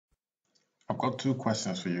I've got two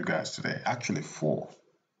questions for you guys today. Actually, four.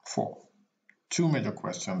 Two major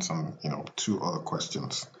questions and, two other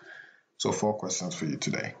questions. So 4 questions for you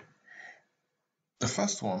today. The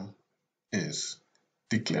first one is,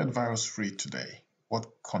 declared virus-free today, what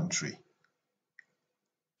country?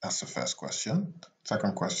 That's the first question.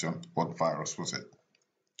 Second question, what virus was it?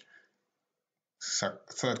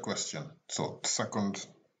 Third question, so second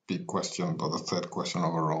big question, but the third question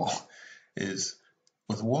overall is,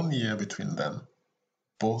 with 1 year between them,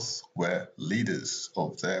 both were leaders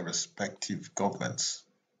of their respective governments.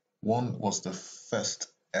 One was the first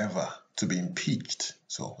ever to be impeached.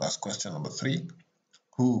 So that's question number 3.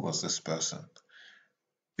 Who was this person?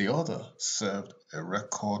 The other served a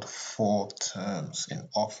record 4 terms in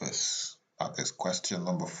office. That is question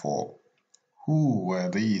number 4. Who were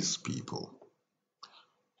these people?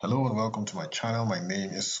 Hello and welcome to my channel. My name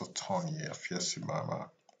is Sotonye Afiesimama.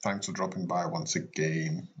 Thanks for dropping by once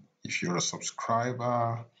again. If you're a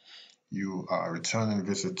subscriber, you are a returning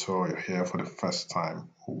visitor, you're here for the first time,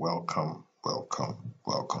 welcome.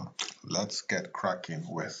 Let's get cracking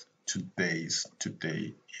with today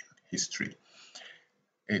in history.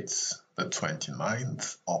 It's the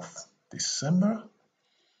 29th of December,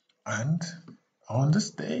 and on this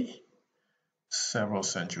day, several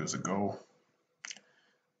centuries ago,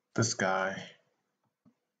 this guy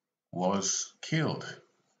was killed.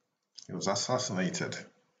 He was assassinated.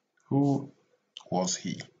 Who was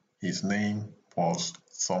he? His name was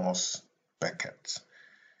Thomas Becket.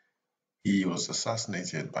 He was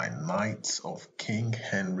assassinated by Knights of King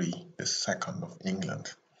Henry II of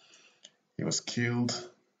England. He was killed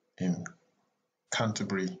in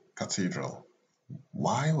Canterbury Cathedral.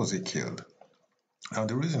 Why was he killed? Now,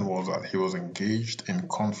 the reason was that he was engaged in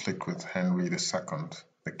conflict with Henry II,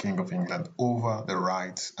 the King of England, over the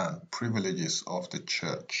rights and privileges of the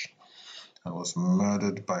church, and was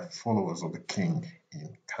murdered by followers of the king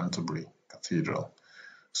in Canterbury Cathedral.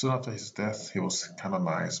 Soon after his death, he was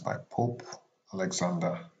canonized by Pope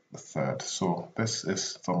Alexander III. So this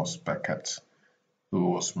is Thomas Becket, who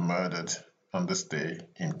was murdered on this day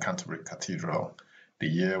in Canterbury Cathedral. The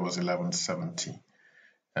year was 1170.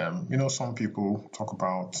 Some people talk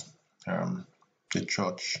about the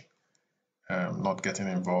church not getting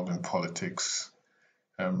involved in politics.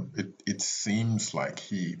 It seems like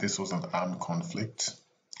this was an armed conflict,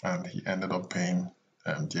 and he ended up paying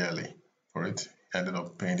dearly for it. He ended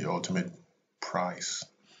up paying the ultimate price.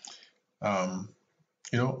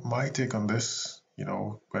 My take on this,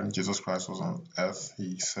 when Jesus Christ was on earth,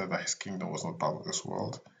 he said that his kingdom was not part of this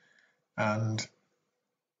world. And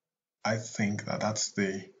I think that that's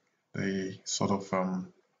the sort of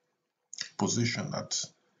position that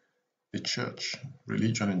the church,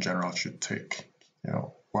 religion in general, should take.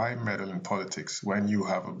 Why meddle in politics when you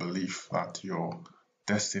have a belief that your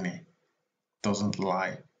destiny doesn't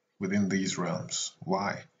lie within these realms?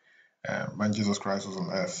 Why? When Jesus Christ was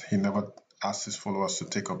on earth, he never asked his followers to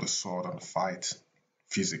take up the sword and fight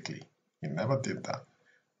physically. He never did that.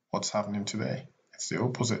 What's happening today? It's the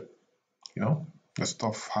opposite. There's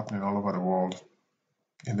stuff happening all over the world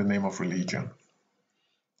in the name of religion.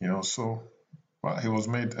 He was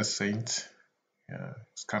made a saint. He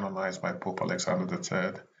was canonized by Pope Alexander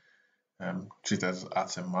III, treated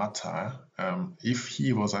as a martyr. If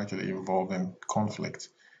he was actually involved in conflict,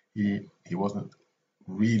 he wasn't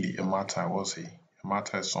really a martyr, was he? A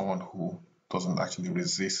martyr is someone who doesn't actually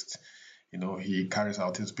resist. He carries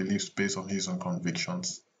out his beliefs based on his own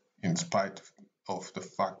convictions, in spite of the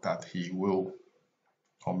fact that he will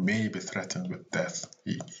or may be threatened with death.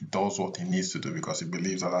 He does what he needs to do because he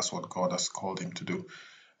believes that that's what God has called him to do.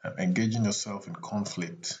 Engaging yourself in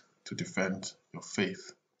conflict to defend your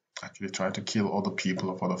faith, actually trying to kill other people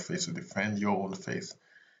of other faiths to defend your own faith,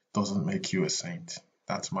 doesn't make you a saint.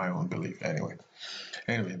 That's my own belief anyway.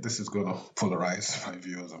 This is going to polarize my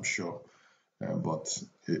viewers, I'm sure, but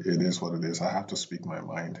it is what it is. I have to speak my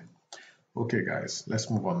mind. Okay, guys, let's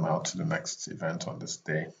move on now to the next event on this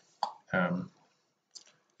day.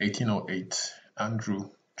 1808, Andrew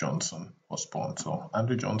Johnson was born. So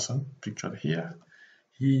Andrew Johnson, pictured here,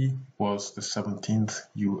 he was the 17th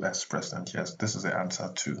U.S. president. Yes, this is the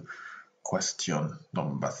answer to question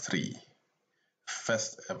number 3.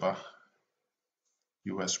 First ever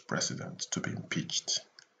U.S. president to be impeached.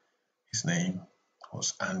 His name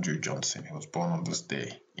was Andrew Johnson. He was born on this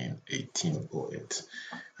day in 1808.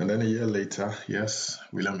 And then a year later, yes,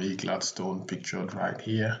 William Ewart Gladstone, pictured right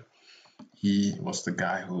here. He was the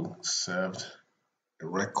guy who served a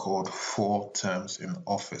record 4 terms in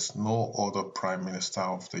office. No other prime minister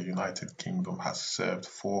of the United Kingdom has served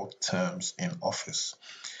 4 terms in office.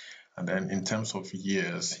 And then in terms of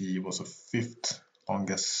years, he was the 5th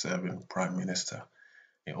longest serving prime minister,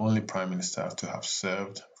 the only prime minister to have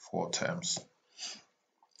served 4 terms.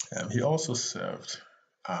 He also served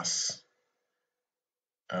as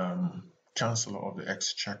Chancellor of the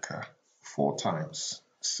Exchequer 4 times,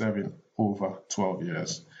 serving over 12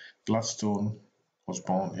 years. Gladstone was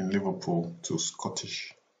born in Liverpool to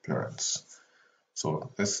Scottish parents.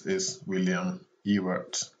 So this is William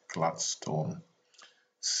Ewart Gladstone.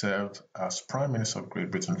 Served as Prime Minister of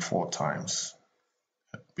Great Britain 4 times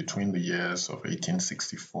between the years of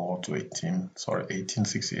 1868 to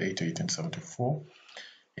 1874,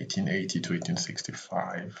 1880 to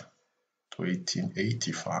 1865, to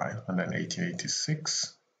 1885, and then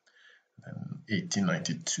 1886, and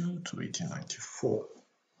 1892 to 1894.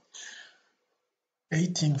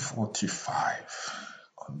 1845,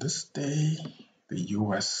 on this day, the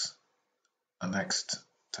U.S. annexed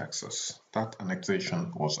Texas. That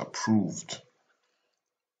annexation was approved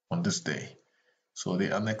on this day. So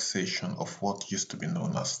the annexation of what used to be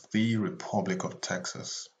known as the Republic of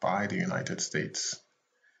Texas by the United States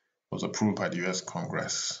was approved by the U.S.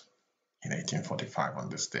 Congress in 1845 on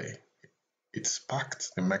this day. It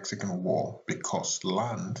sparked the Mexican War because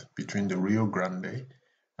land between the Rio Grande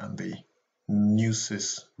and the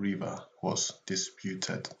Nueces River was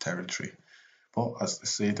disputed territory. But as they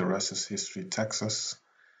say, the rest is history. Texas,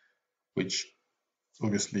 which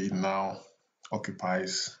obviously now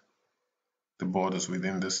occupies the borders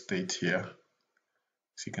within the state here,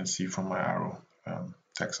 as you can see from my arrow,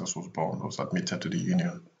 Texas was admitted to the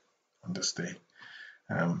Union on this day.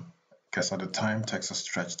 Because at the time, Texas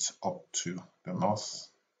stretched up to the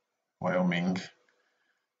north, Wyoming,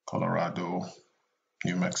 Colorado,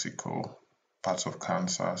 New Mexico, parts of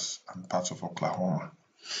Kansas, and parts of Oklahoma.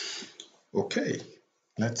 Okay,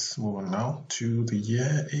 let's move on now to the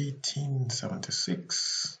year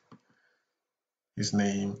 1876. His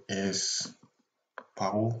name is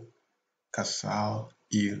Pau Casal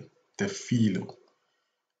y de Filo,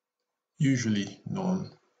 usually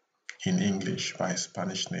known in English by his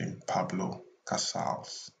Spanish name Pablo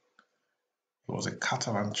Casals. He was a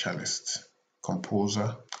Catalan cellist,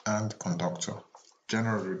 composer, and conductor,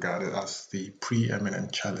 generally regarded as the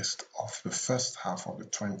preeminent cellist of the first half of the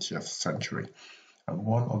 20th century and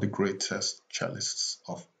one of the greatest cellists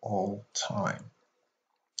of all time.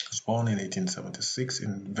 He was born in 1876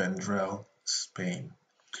 in Vendrell, Spain.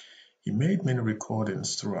 He made many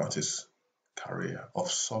recordings throughout his career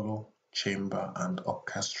of solo, chamber, and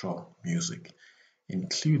orchestral music,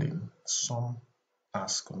 including some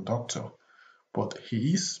as conductor, but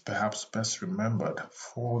he is perhaps best remembered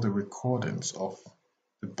for the recordings of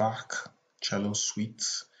the Bach cello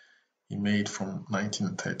suites he made from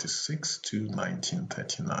 1936 to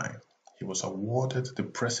 1939. He was awarded the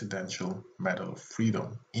Presidential Medal of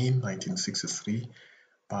Freedom in 1963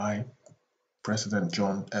 by President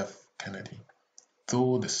John F. Kennedy,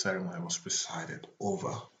 though the ceremony was presided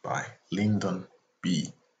over by Lyndon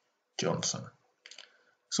B. Johnson.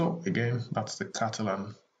 So again, that's the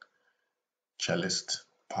Catalan cellist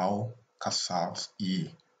Pau Casals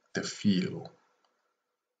y de Filo,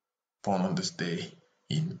 born on this day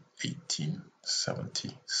in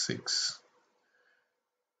 1876.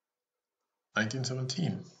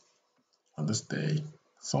 1917, on this day,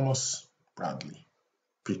 Thomas Bradley,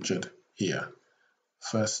 pictured here,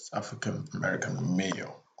 first African-American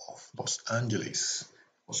mayor of Los Angeles,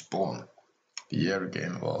 was born. The year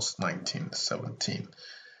again was 1917.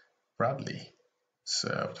 Bradley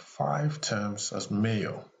served 5 terms as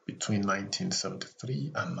mayor between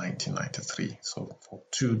 1973 and 1993. So for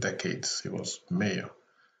 2 decades he was mayor,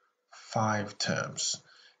 5 terms.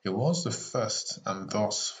 He was the first and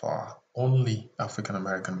thus far only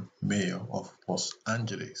African-American mayor of Los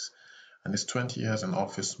Angeles, and his 20 years in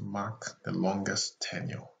office mark the longest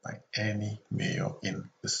tenure by any mayor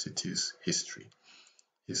in the city's history.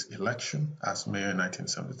 His election as mayor in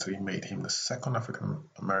 1973 made him the second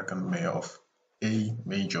African-American mayor of a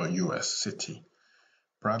major U.S. city.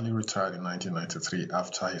 Bradley retired in 1993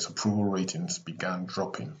 after his approval ratings began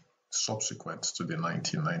dropping subsequent to the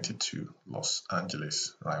 1992 Los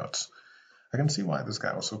Angeles riots. I can see why this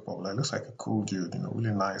guy was so popular. He looks like a cool dude,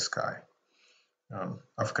 really nice guy.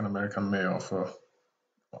 African-American mayor of a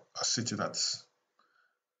city that's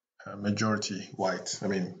majority white. I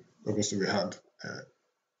mean, obviously we had an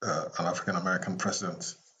African-American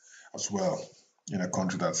president as well in a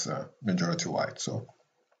country that's majority white. So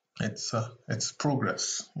it's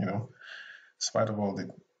progress, in spite of all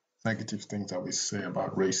the negative things that we say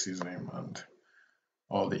about racism and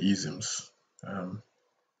all the isms.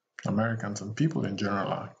 Americans and people in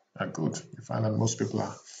general are good. You find that most people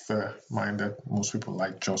are fair-minded. Most people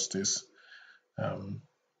like justice.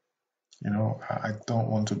 I don't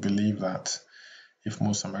want to believe that if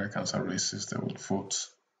most Americans are racist, they would vote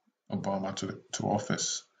Obama to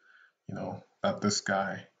office. That this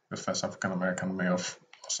guy, the first African American mayor of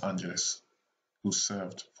Los Angeles, who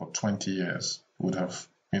served for 20 years, would have,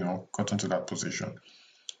 gotten to that position.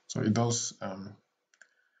 So it does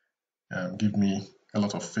give me a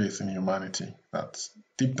lot of faith in humanity that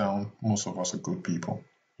deep down, most of us are good people.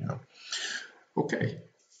 Okay,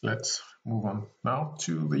 let's move on now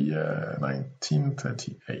to the year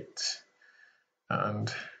 1938.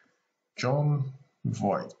 And John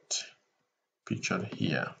Voight, pictured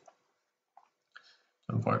here.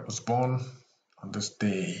 John Voight was born on this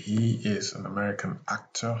day. He is an American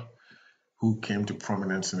actor who came to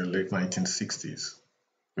prominence in the late 1960s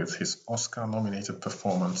with his Oscar-nominated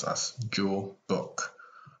performance as Joe Buck,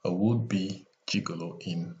 a would-be gigolo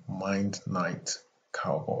in Midnight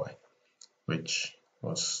Cowboy, which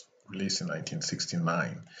was released in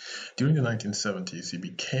 1969. During the 1970s, he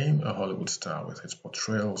became a Hollywood star with his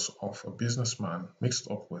portrayals of a businessman mixed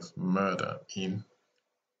up with murder in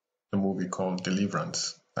the movie called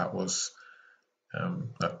Deliverance that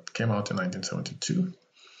came out in 1972,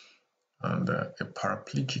 and a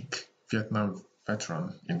paraplegic Vietnam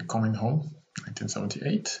veteran in Coming Home,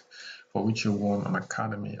 1978, for which he won an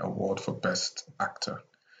Academy Award for Best Actor,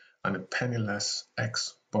 and a penniless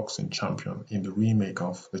ex-boxing champion in the remake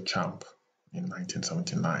of The Champ in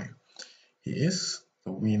 1979. He is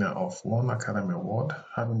the winner of one Academy Award,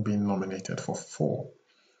 having been nominated for 4.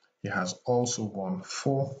 He has also won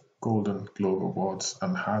 4 Golden Globe Awards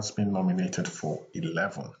and has been nominated for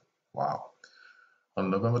 11. Wow. On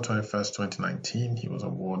November 21st, 2019, he was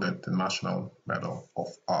awarded the National Medal of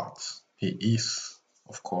Arts. He is,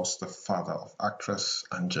 of course, the father of actress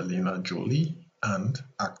Angelina Jolie and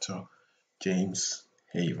actor James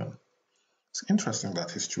Haven. It's interesting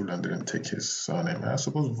that his children didn't take his surname. I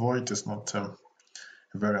suppose Voight is not a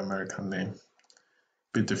very American name.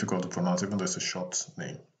 A bit difficult to pronounce, even though it's a short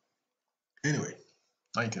name. Anyway,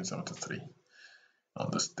 1973. On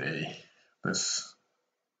this day, this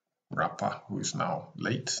rapper, who is now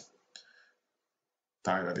late,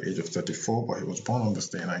 died at the age of 34, but he was born on this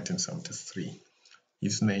day in 1973.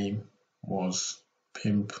 His name was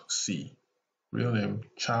Pimp C. Real name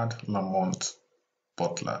Chad Lamont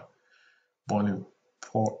Butler. Born in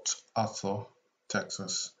Port Arthur,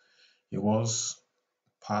 Texas. He was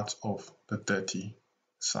part of the Dirty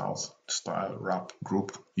South style rap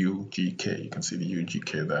group UGK. You can see the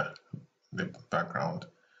UGK there in the background.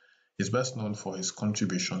 He's best known for his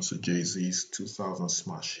contributions to Jay-Z's 2000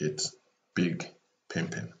 smash hit Big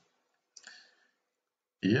Pimpin'.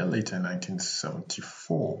 A year later, in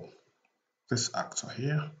 1974, this actor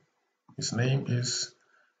here, his name is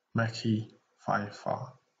Mekhi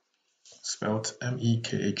Phifer, spelled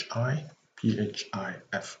Mekhi-Phifer.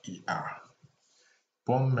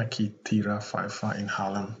 Born Mekhi Tira Phifer in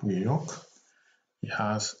Harlem, New York. He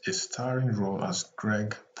has a starring role as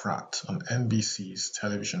Greg Pratt on NBC's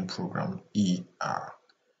television program ER.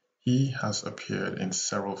 He has appeared in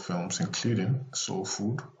several films including Soul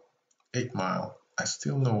Food, 8 Mile, I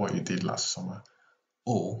Still Know What You Did Last Summer,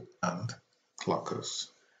 Oh, and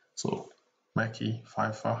Clockers. So, Mekhi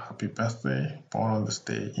Phifer, happy birthday, born on this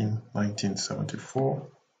day in 1974.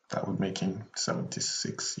 That would make him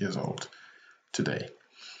 76 years old today.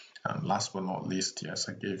 And last but not least, yes,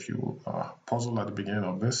 I gave you a puzzle at the beginning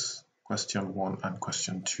of this, question 1 and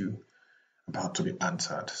question 2 about to be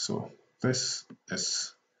answered. So this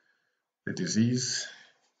is the disease.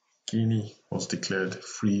 Guinea was declared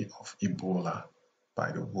free of Ebola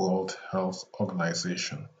by the World Health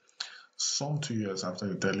Organization some 2 years after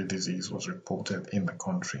the deadly disease was reported in the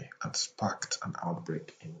country and sparked an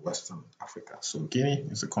outbreak in Western Africa. So Guinea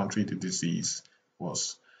is the country the disease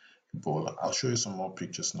was Ebola. I'll show you some more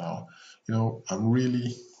pictures now. I'm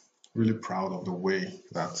really proud of the way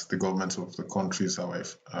that the governments of the countries that were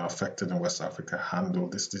affected in West Africa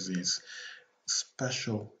handled this disease.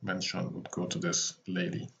 Special mention would go to this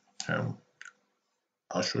lady.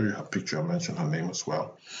 I'll show you her picture. I'll mention her name as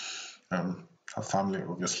well. Her family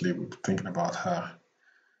obviously will be thinking about her,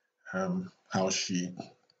 how she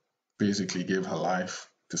basically gave her life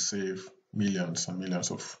to save millions and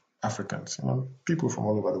millions of Africans, people from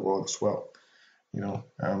all over the world as well.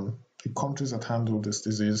 The countries that handled this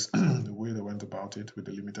disease, the way they went about it with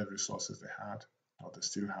the limited resources they had, or they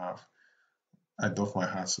still have, I doff my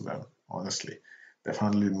hat to them, honestly. They've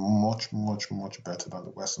handled it much, much, much better than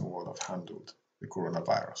the Western world have handled the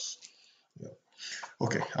coronavirus. Yeah.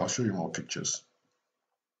 Okay, I'll show you more pictures.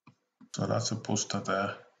 So that's a poster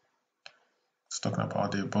there. It's talking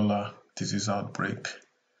about the Ebola disease outbreak.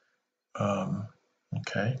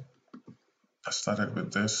 Okay. I started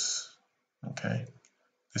with this. Okay,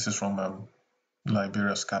 this is from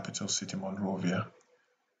Liberia's capital city, Monrovia.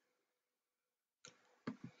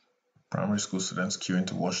 Primary school students queuing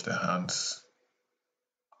to wash their hands,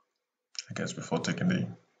 I guess, before taking the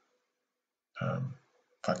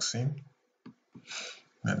vaccine.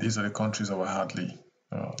 And these are the countries that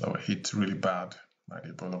were hit really bad by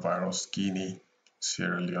the Ebola virus: Guinea,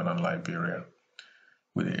 Sierra Leone, and Liberia,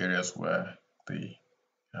 with the areas where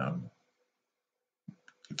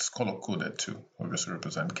it's color-coded to obviously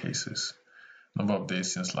represent cases, number of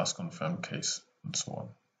days since last confirmed case, and so on.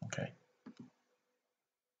 Okay.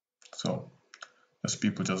 So there's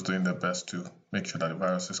people just doing their best to make sure that the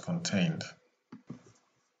virus is contained.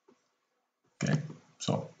 Okay,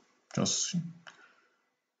 so just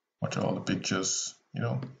watch all the pictures.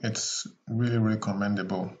 It's really, really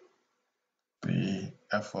commendable, the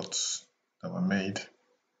efforts that were made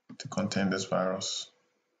to contain this virus.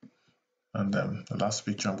 And the last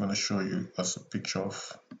picture I'm going to show you is a picture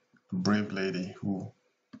of a brave lady who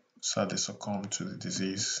sadly succumbed to the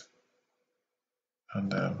disease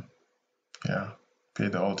and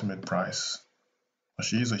paid the ultimate price. But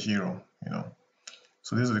she is a hero,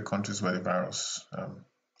 So these are the countries where the virus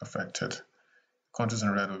affected. Countries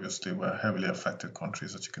in red, obviously, were heavily affected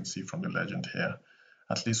countries, as you can see from the legend here.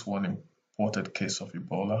 At least one imported case of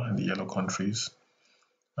Ebola in the yellow countries.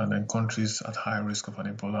 And then countries at high risk of an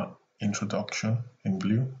Ebola introduction in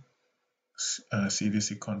blue.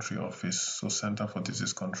 CDC country office, so Center for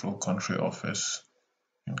Disease Control country office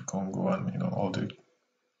in Congo, and all the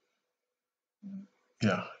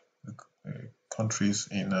countries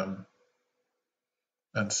in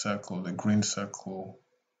and circle, the green circle,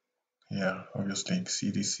 obviously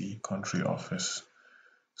CDC country office.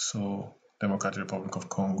 So Democratic Republic of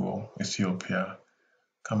Congo, Ethiopia,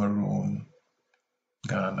 Cameroon,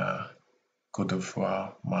 Ghana, Cote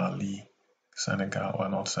d'Ivoire, Mali, Senegal, or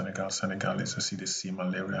not Senegal. Senegal is a CDC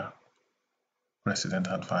malaria resident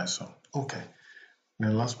advisor. Okay, and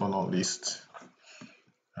then last but not least,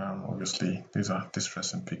 obviously these are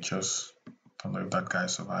distressing pictures. Don't know if that guy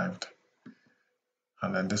survived.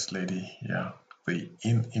 And then this lady, the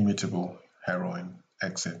inimitable heroine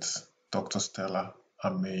exits, Dr. Stella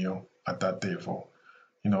Ameyo Adadevo.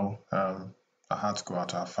 Our hearts go out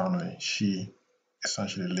to her family. She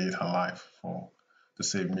essentially laid her life to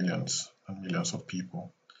save millions and millions of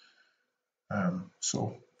people.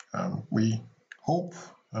 So we hope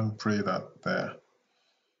and pray that there are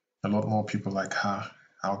a lot more people like her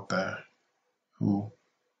out there who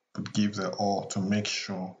would give their all to make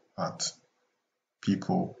sure that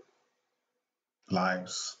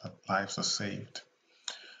lives are saved.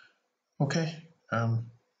 Okay,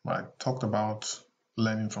 I talked about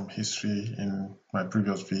learning from history in my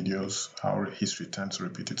previous videos, how history tends to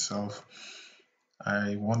repeat itself.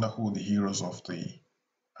 I wonder who the heroes of the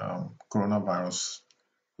coronavirus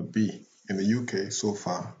would be. In the UK, so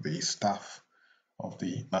far, the staff of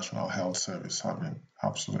the National Health Service have been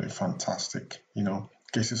absolutely fantastic.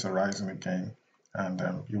 Cases are rising again, and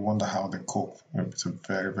you wonder how they cope. It's a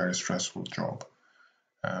very, very stressful job.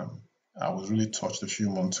 I was really touched a few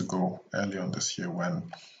months ago, early on this year,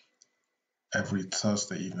 when every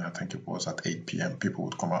Thursday evening, I think it was at 8 p.m., people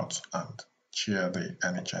would come out and cheer the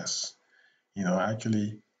NHS.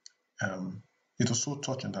 It was so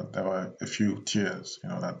touching that there were a few tears,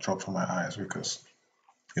 that dropped from my eyes, because,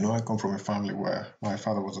 I come from a family where my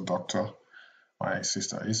father was a doctor, my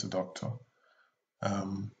sister is a doctor,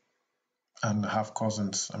 and I have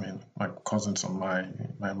cousins. My cousins on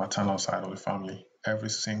my maternal side of the family, every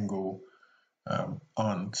single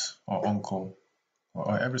aunt or uncle,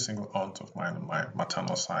 or every single aunt of mine on my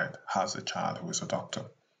maternal side has a child who is a doctor.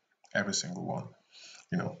 Every single one.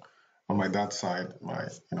 On my dad's side, I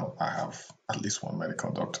have at least one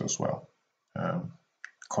medical doctor as well,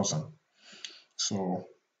 cousin. So,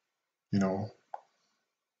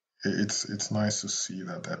 it's nice to see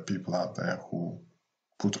that there are people out there who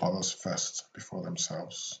put others first before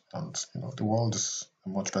themselves, and the world is a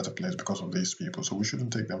much better place because of these people. So we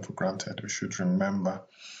shouldn't take them for granted. We should remember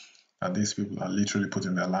that these people are literally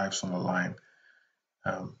putting their lives on the line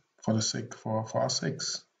for our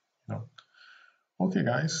sakes. Okay,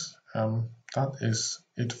 guys, that is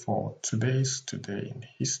it for Today in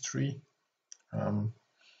History.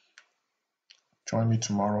 Join me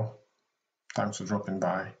tomorrow. Thanks for dropping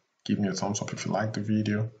by. Give me a thumbs up if you like the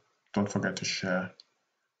video. Don't forget to share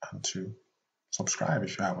and to subscribe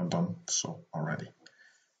if you haven't done so already.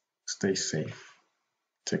 Stay safe.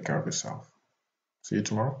 Take care of yourself. See you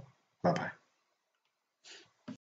tomorrow. Bye-bye.